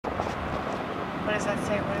What does that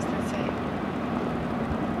say? What does that say?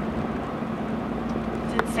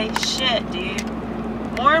 Didn't say shit, dude.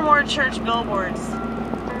 More and more church billboards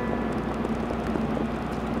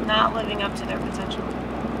not living up to their potential.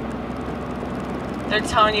 They're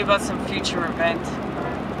telling you about some future event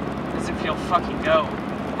as if you'll fucking go.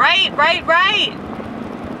 Right, right, right!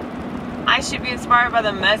 I should be inspired by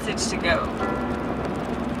the message to go.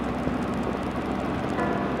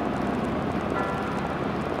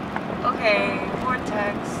 Okay,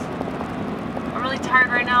 vortex. I'm really tired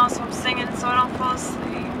right now, so I'm singing so I don't fall asleep.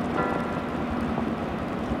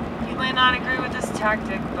 You may not agree with this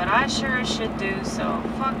tactic, but I sure should do, so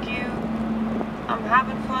fuck you. I'm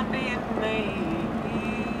having fun being me.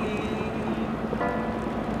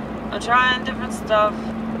 I'm trying different stuff,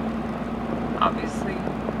 obviously.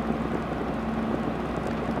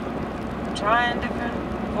 I'm trying different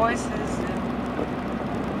voices and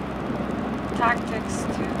tactics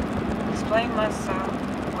to explain myself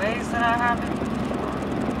in ways that I haven't before.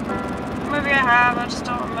 Maybe I have, I just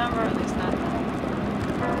don't remember, at least not now.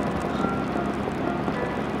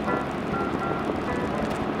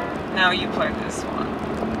 Now you play this one.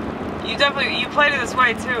 You played it this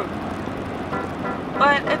way too.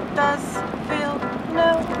 But it does feel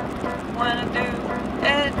new when I do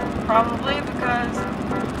it, probably because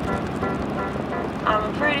I'm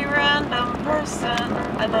a pretty random person,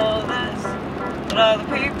 I know this, but other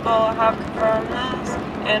people have confirmed this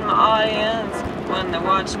in my audience. When they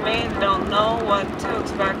watch me, they don't know what to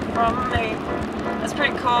expect from me. That's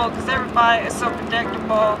pretty cool, because everybody is so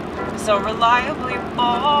predictable, so reliably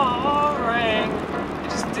boring. They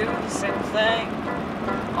just do the same thing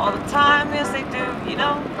all the time. Yes, they do, you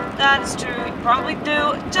know, that is true. You probably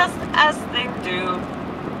do just as they do.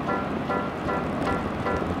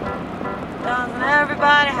 Doesn't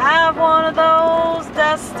everybody have one of those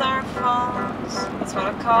Death Star phones? That's what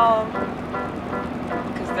I call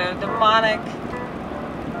them, because they're demonic.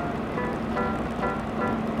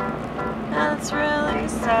 And it's really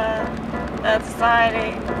sad that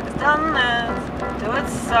society has done this to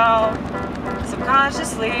itself,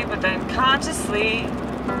 subconsciously, but then consciously.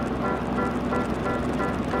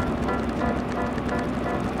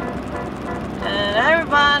 And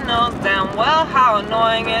everybody knows damn well how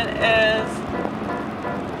annoying it is.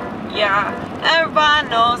 Yeah, everybody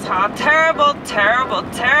knows how terrible, terrible,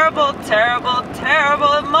 terrible, terrible,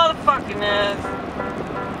 terrible it motherfucking is.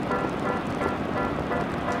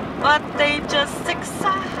 But they just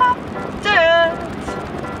accept it.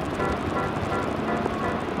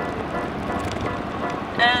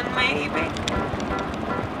 And maybe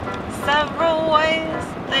several ways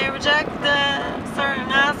they rejected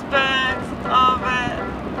certain aspects of it.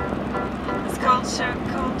 It's culture,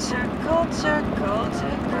 culture, culture,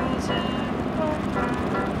 culture, culture.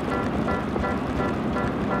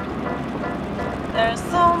 There's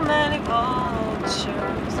so many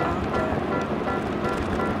vultures out there,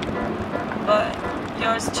 but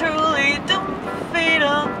yours truly don't feed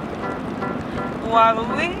them. Why would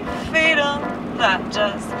we feed them? That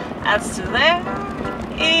just adds to their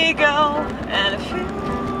ego and it fuels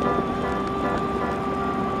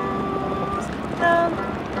them.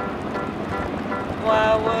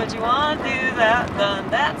 Why would you want to do that then?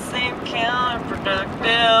 That seemed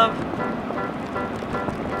counterproductive.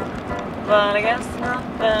 But I guess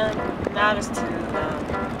nothing matters to them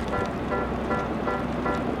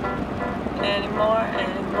anymore,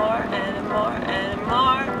 anymore, anymore,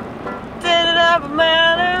 anymore. Did it ever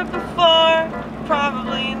matter before?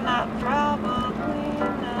 Probably not, probably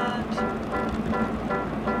not.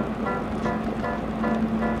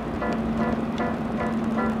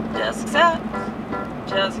 Just accept,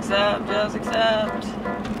 just accept, just accept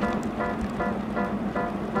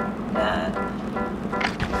that.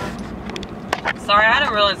 Sorry, I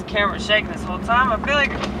didn't realize the camera was shaking this whole time. I feel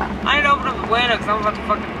like I need to open up the window because I'm about to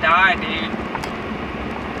fucking die, dude.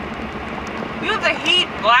 You have the heat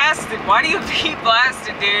blasted. Why do you have the heat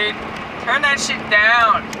blasted, dude? Turn that shit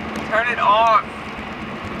down. Turn it off.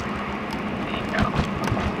 There you go.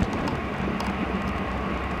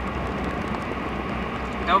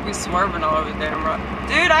 Don't be swerving all over the damn road.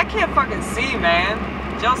 Dude, I can't fucking see, man.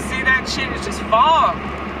 Did y'all see that shit? It's just fog.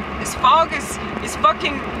 This fog is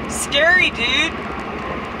fucking scary, dude.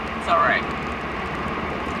 It's alright.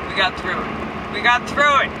 We got through it. We got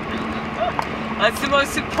through it. That's the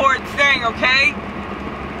most important thing, okay?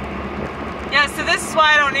 Yeah, so this is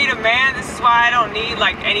why I don't need a man. This is why I don't need,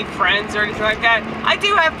 like, any friends or anything like that. I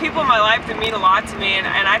do have people in my life that mean a lot to me, and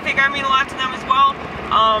I think I mean a lot to them as well.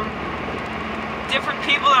 Different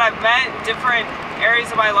people that I've met in different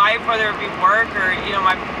areas of my life, whether it be work or, you know,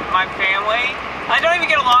 my family. I don't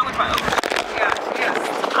even get along with my... Oh, yeah, yes.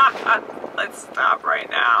 can't stop right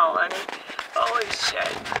now. Holy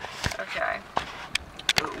shit. Okay.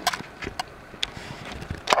 Ooh.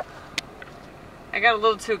 I got a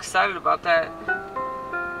little too excited about that.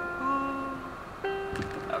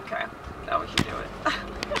 Okay. Now we can do it.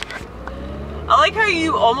 I like how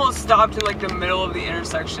you almost stopped in like the middle of the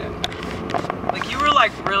intersection. Like you were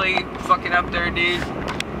like really fucking up there, dude.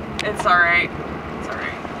 It's alright. It's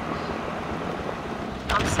alright.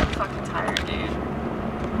 I'm so fucking tired, dude.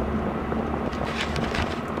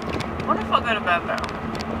 I wonder if I'll go to bed though.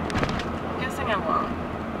 I'm guessing I won't.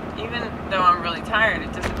 Even though I'm really tired,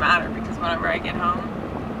 it doesn't matter because whenever I get home,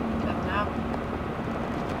 it doesn't happen.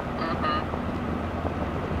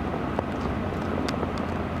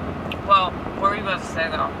 Well, what were you about to say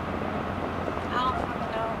though? I don't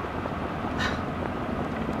fucking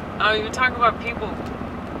know. Oh, you were talking about people.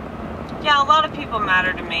 Yeah, a lot of people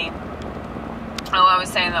matter to me. Oh, I was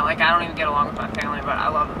saying that like I don't even get along with my family, but I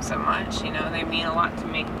love them so much. You know, they mean a lot to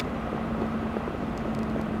me.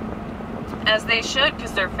 As they should,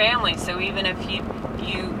 because they're family. So even if you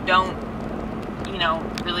don't, you know,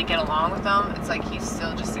 really get along with them, it's like you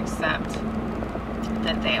still just accept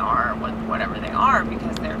that they are whatever they are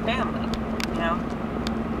because they're family, you know?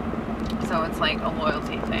 So it's like a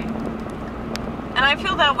loyalty thing. And I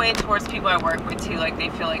feel that way towards people I work with too, like they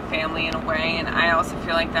feel like family in a way, and I also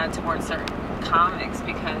feel like that towards certain comics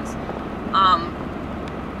because,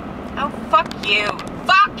 oh, fuck you.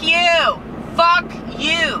 Fuck you! Fuck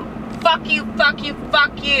you! Fuck you, fuck you,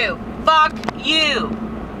 fuck you! Fuck you!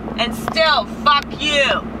 And still, fuck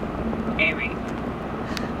you! Amy.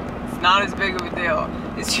 It's not as big of a deal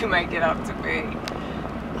as you might get up to be.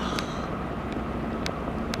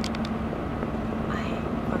 I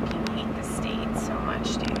fucking hate the state so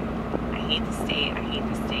much, dude. I hate the state, I hate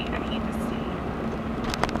the state, I hate the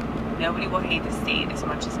state. Nobody will hate the state as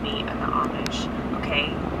much as me and the Amish,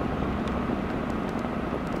 okay?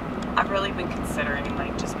 I've really been considering,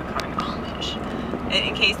 like, just becoming Amish.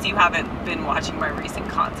 In case you haven't been watching my recent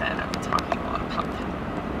content, I've been talking a lot about that.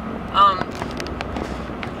 I'm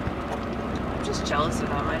just jealous of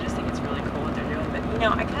them. I just think it's really cool what they're doing. But, you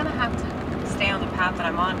know, I kind of have to stay on the path that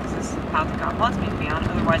I'm on because this is the path that God wants me to be on.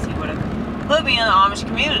 Otherwise, He would have put me in the Amish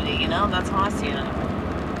community, you know? That's how I see it anyway.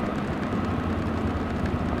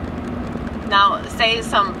 Now, say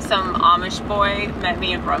some Amish boy met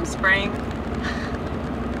me in Rumspringa.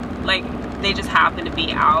 Like, they just happened to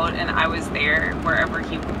be out and I was there wherever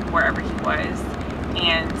he was,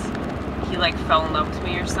 and he like fell in love with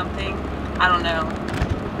me or something. I don't know.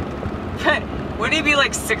 But wouldn't he be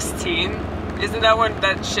like 16? Isn't that when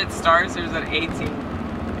that shit starts, or is that 18?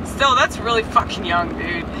 Still, that's really fucking young,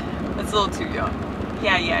 dude. That's a little too young.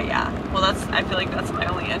 Yeah. Well, I feel like that's my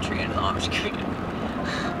only entry into the Amish community.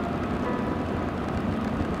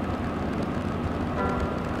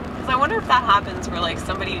 I wonder if that happens where like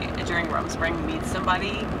somebody during Rumspringa meets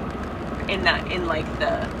somebody in like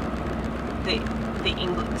the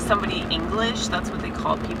English, somebody English. That's what they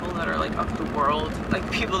call people that are like of the world, like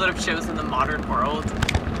people that have chosen the modern world.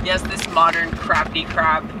 Yes, this modern crappy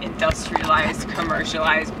crap, industrialized,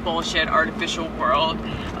 commercialized, bullshit, artificial world.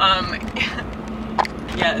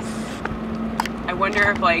 Yes. I wonder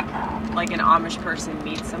if like an Amish person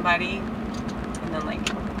meets somebody and then like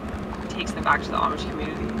takes them back to the Amish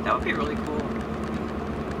community. That would be really cool.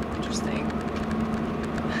 Interesting.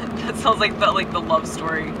 That sounds like the love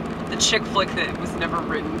story, the chick flick that was never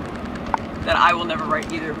written, that I will never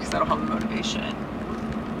write either because I don't have the motivation,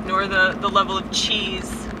 nor the level of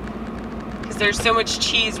cheese, because there's so much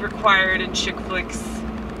cheese required in chick flicks.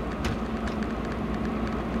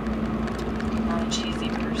 I'm not a cheesy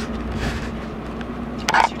person.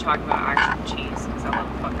 Unless you're talking about actual cheese, because I love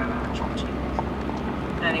the fuck out of actual cheese.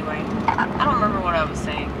 Anyway, I don't remember what I was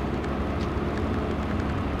saying.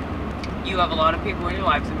 You have a lot of people in your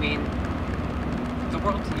lives that mean the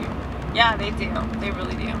world to you. Yeah, they do. They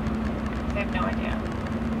really do. They have no idea.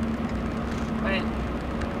 But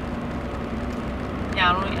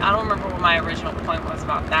yeah, I don't remember what my original point was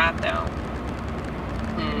about that though.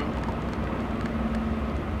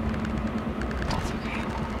 That's okay.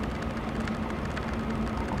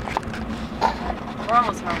 We're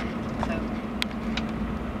almost home.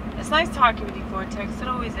 It's nice talking with you, Vortex. It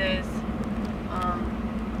always is.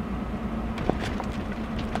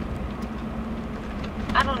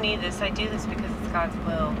 I don't need this. I do this because it's God's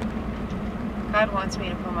will. God wants me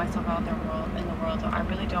to put myself out there in the world. I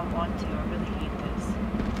really don't want to. I really hate this.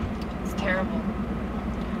 It's terrible.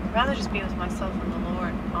 I'd rather just be with myself and the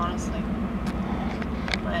Lord, honestly.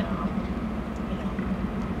 But, you know,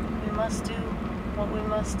 we must do what we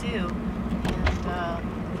must do. And,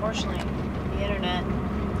 unfortunately, the internet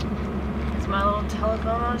is my little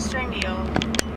telephone on a string to y'all.